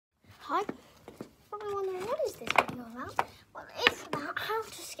Hi. Probably wondering, what is this video about? Well, it's about how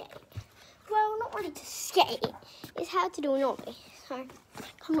to skate. Well, not really to skate. It's how to do an ollie. So,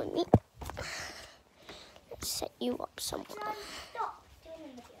 come with me. Let's set you up somewhere. Stop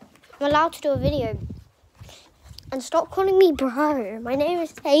doing the video. I'm allowed to do a video. And stop calling me bro. My name is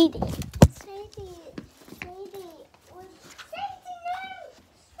Sadie. Sadie. Was Sadie, no!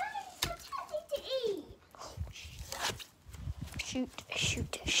 Sadie, stop chatting to eat. Shoot.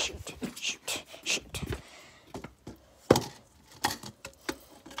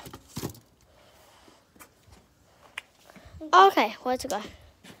 Okay, where to go?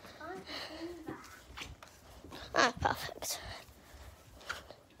 Ah, perfect.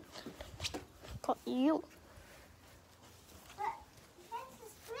 Got you. But fence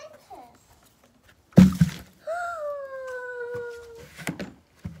is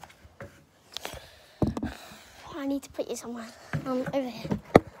I need to put you somewhere. Over here.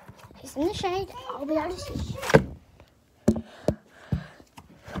 He's in the shade. I'll be able to see.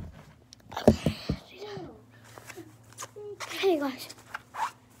 Okay, guys.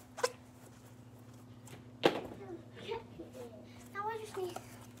 Now I just need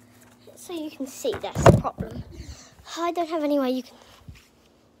so you can see. That's the problem. I don't have anywhere you can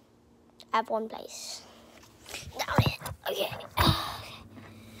have one place. Down here. Okay.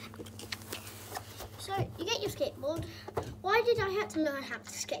 So you get your skateboard. Why did I have to learn how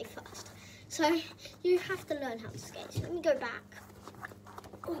to skate first? So you have to learn how to skate. So let me go back.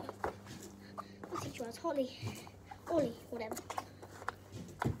 Oh, I'll teach you as Ollie, whatever.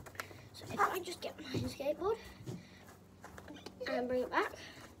 So if I just get my skateboard and bring it back,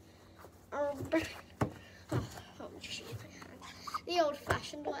 the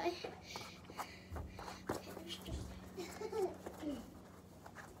old-fashioned way. Okay, just there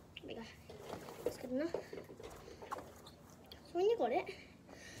we go. That's good enough. So when you got it,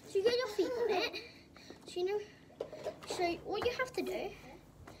 so you get your feet on it. So you know. So what you have to do is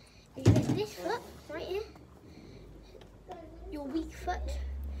you get this foot right here, your weak foot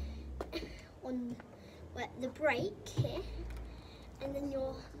on the brake here, and then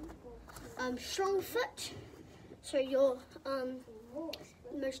your strong foot. So your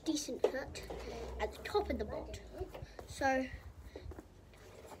most decent foot at the top of the board. So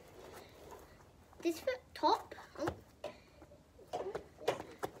this foot top.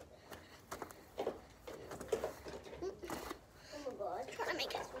 Trying to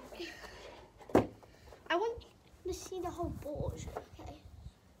make it. I want you to see the whole board. Okay.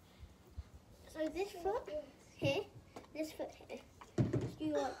 So this foot here, this foot here. So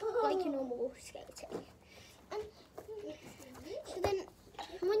you like your normal skating. And so then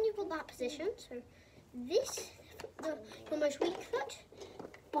when you've got that position, so this your most weak foot,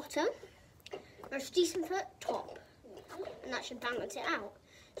 bottom, most decent foot, top. And that should balance it out.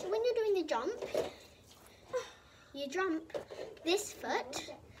 So when you're doing the jump, you jump this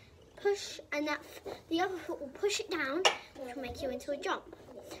foot, push, and the other foot will push it down, which will make you into a jump,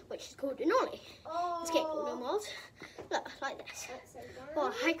 which is called an ollie. In skateboarding world, look, like this.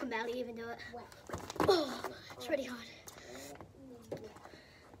 Oh, I can barely even do it. Oh, it's really hard.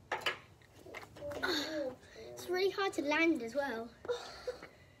 Oh, it's really hard to land as well.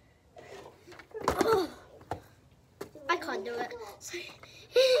 Oh, I can't do it. So,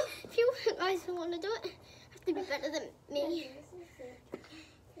 if you guys want to do it, have to be better than me.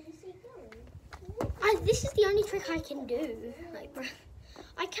 This is the only trick I can do. Like,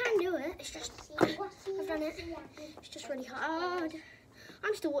 I can do it. It's just I've done it. It's just really hard.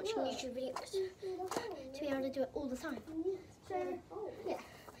 I'm still watching YouTube videos to be able to do it all the time. So yeah,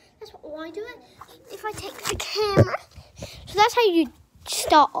 that's why I do it. If I take the camera, so that's how you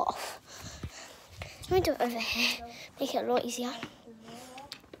start off. Let me do it over here. Make it a lot easier.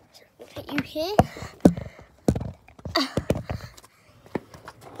 So put you here.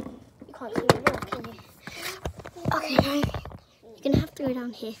 You can't see me walk, can you? Okay, now you're gonna have to go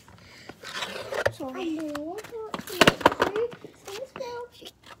down here. Sorry.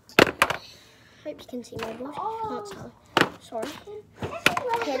 Hope you can see my board. Can't tell. Sorry.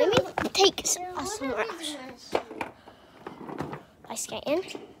 Okay, let me take us somewhere else. I skate in.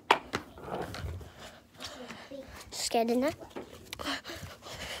 Skate in there.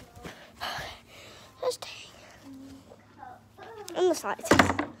 Let's take on the side.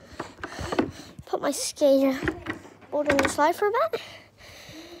 Put my skater board on the slide for a bit.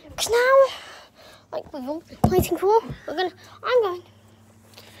 Because now, like we've all been waiting for,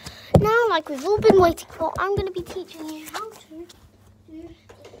 like we've all been waiting for, I'm going to be teaching you how to do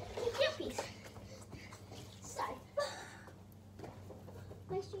jumpies. So,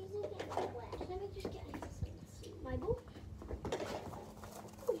 my shoes are getting wet. Let me just get my ball.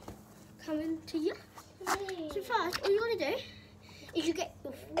 coming to you. So first, all you gotta do is you get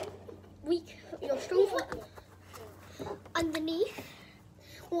your strong foot underneath,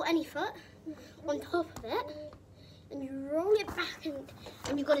 or any foot on top of it, and you roll it back,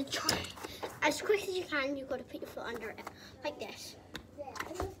 and you gotta try as quick as you can. You gotta put your foot under it like this.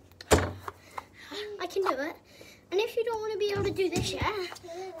 I can do it. And if you don't want to be able to do this yet,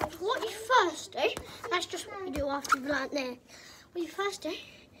 what you first do, that's just what you do after you've learnt there. What you first do, you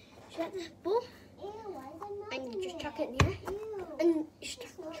get the ball, and you just chuck it in the air, and you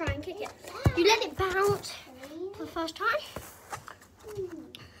just try and kick it. You let it bounce for the first time.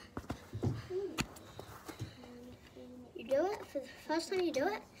 You do it, for the first time you do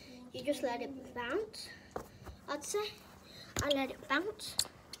it, you just let it bounce. I'd say, I let it bounce.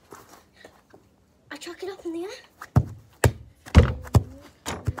 I chuck it up in the air.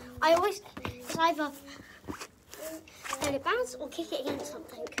 I always, it's either let it bounce or kick it against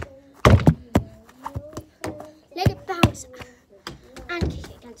something. Let it bounce and kick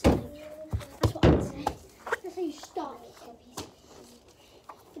it against something. That's what I would say. That's how you start.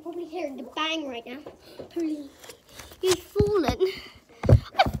 You're probably hearing the bang right now. Holy, you've fallen.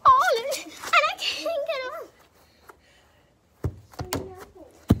 I've fallen and I can't get up.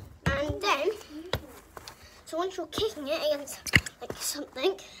 And then, so once you're kicking it against like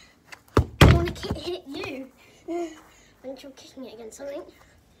something, you want to hit you. Once you're kicking it against something,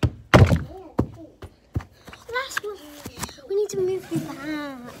 last one, we need to move you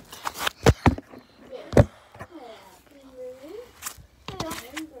back.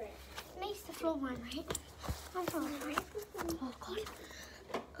 Makes the floor one, right? I'm falling, right? Oh God.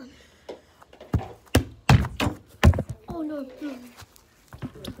 Oh no.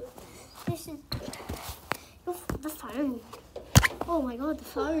 This is the phone. Oh my God, the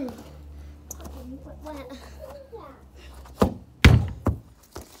phone. Wet.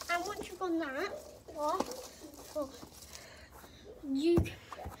 And once you've done that,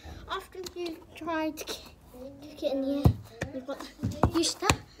 after you tried to kick it in the air, you've got used to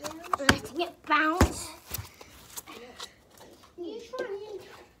letting it bounce. You throw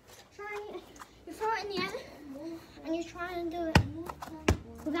it in the air, and you try and do it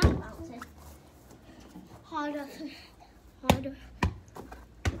without bouncing. Harder.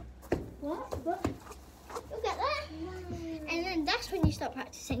 What? You'll get there. And then that's when you start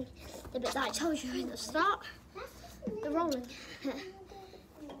practicing the bit that I told you at the start, the rolling.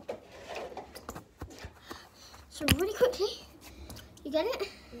 So really quickly, you get it?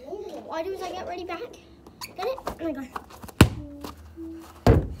 What I do is I get ready back, get it, and I go.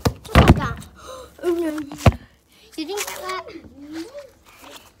 Just like that. Oh no. You didn't get that?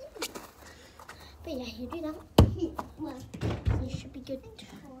 But yeah, you do that. Well, you should be good to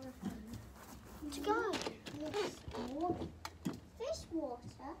go. Fish water?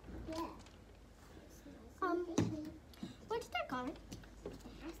 Yeah. Where did that go? It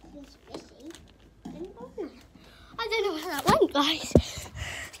has to be fishy. I don't know where that went, guys.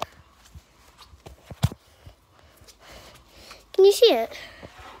 Can you see it?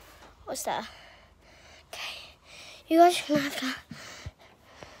 What's that? Okay. You guys are gonna have to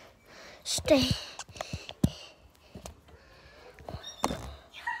stay.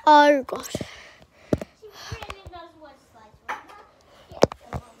 Oh God.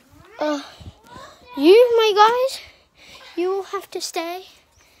 You, my guys, you will have to stay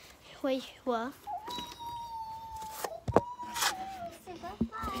where you were.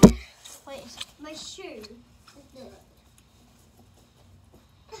 Wait, my shoe.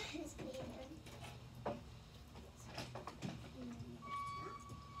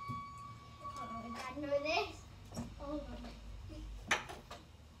 I know this. Oh,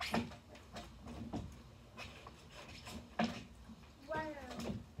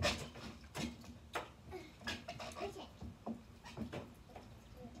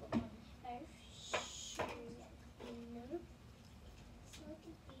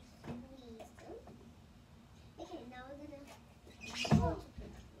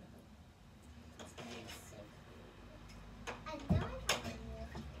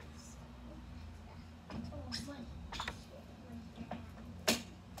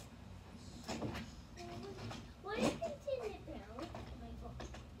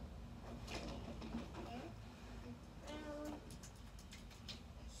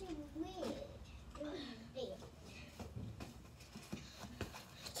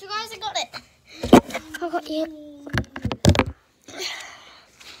 so guys, I got it. I got you.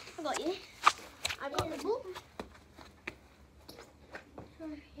 I got you. I got the ball.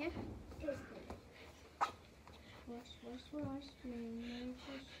 Yeah.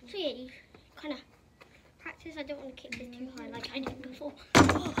 So yeah, you kind of practice. I don't want to kick it too high like I did before.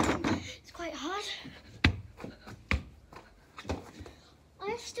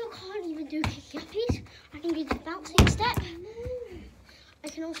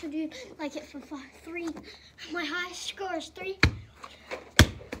 to do like it for 3. My highest score is 3.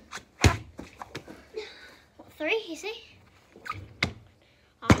 What, 3, you see?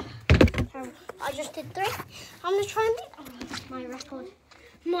 I just did 3. I'm going to try and beat my record.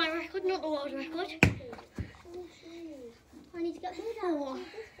 My record, not the world record. I need to get 4.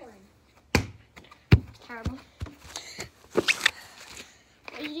 Terrible.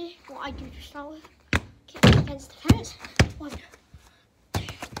 What I do to start with. Kick against the fence. 1, 2.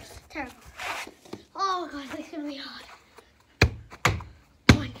 Terrible. Oh god, this is going to be hard.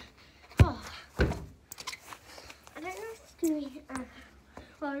 1. Oh. I don't know if it's going to be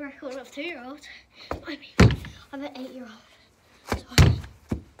well, a record of 2-year-olds. I mean, I'm an 8-year-old. So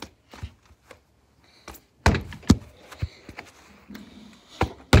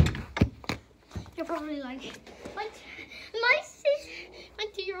you're probably like my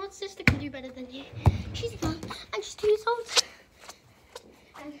 2-year-old sister can do better than you. She's a girl and she's 2 years old.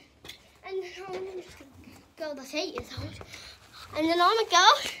 And I'm just a girl that's 8 years old. And then I'm a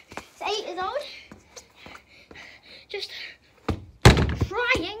girl that's 8 years old. Just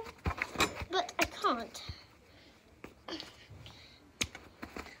trying, but I can't.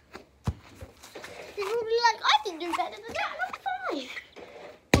 You're probably like, I can do better than that, and I'm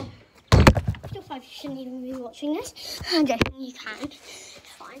 5. If you're 5, you shouldn't even be watching this. I'm joking, you can. It's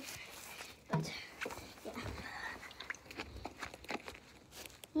fine. But, yeah.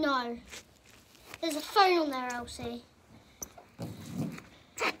 No. There's a phone on there, Elsie.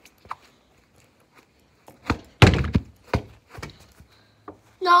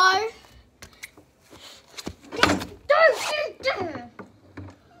 No. Don't.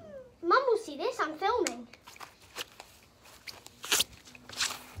 Mum will see this. I'm filming.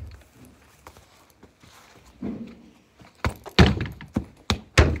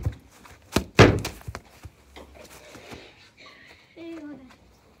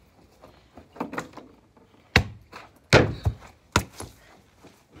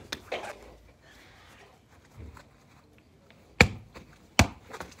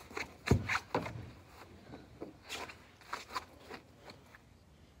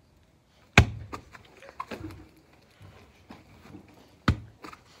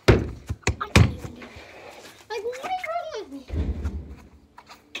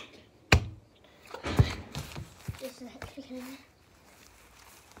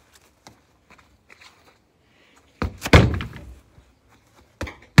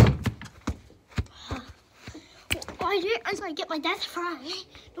 What I do is I get my dad to fry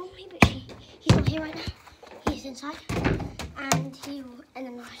normally, but he's not here right now. He's inside, and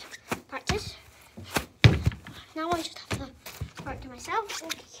then I practice. Now I just have to practice myself.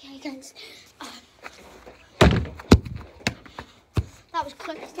 Okay, against. That was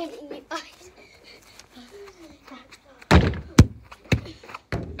close to hitting you guys.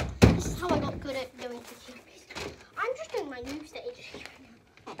 This is how I got good at doing the QBs. I'm just doing my new stages right now.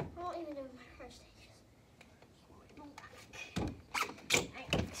 I'm not even doing my first stages.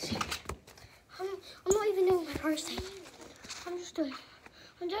 I'm not even doing my first stage.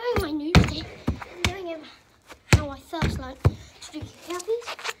 I'm doing my new stage. I'm doing it how I first learned to do QBs.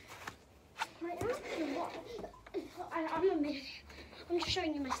 Right now, I'm a minute. I'm just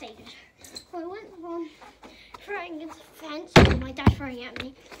showing you my stages. So I went from throwing against the fence, and my dad throwing at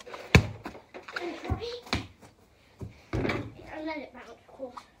me. And throwing. I let it bounce, of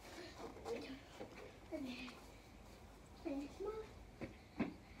course. And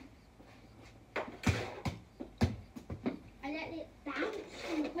I let it bounce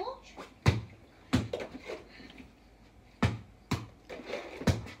on the porch.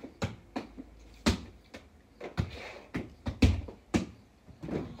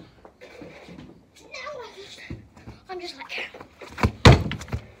 I'm just like,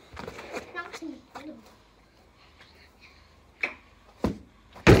 now it's in the middle.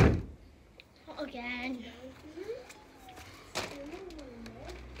 Not again.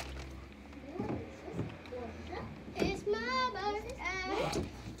 It's my birthday.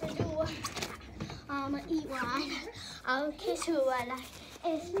 I'ma eat one. I'll kiss who I like.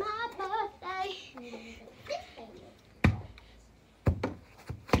 It's my birthday.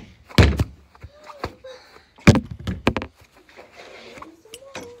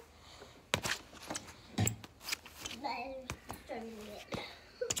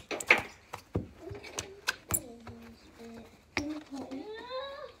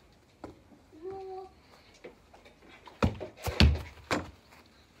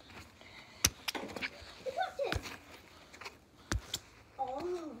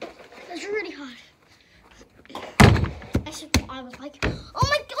 It's really hard.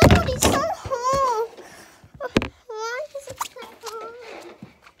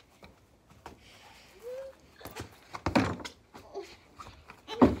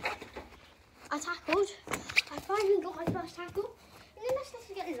 first tackle, and then I started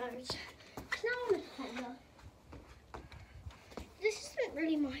to get loads. So now I'm a defender. This isn't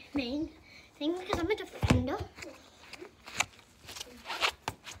really my main thing because I'm a defender.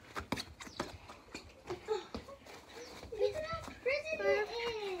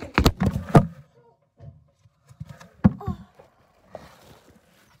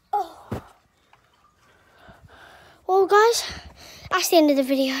 Well guys, that's the end of the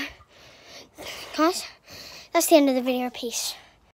video. Guys, that's the end of the video. Peace.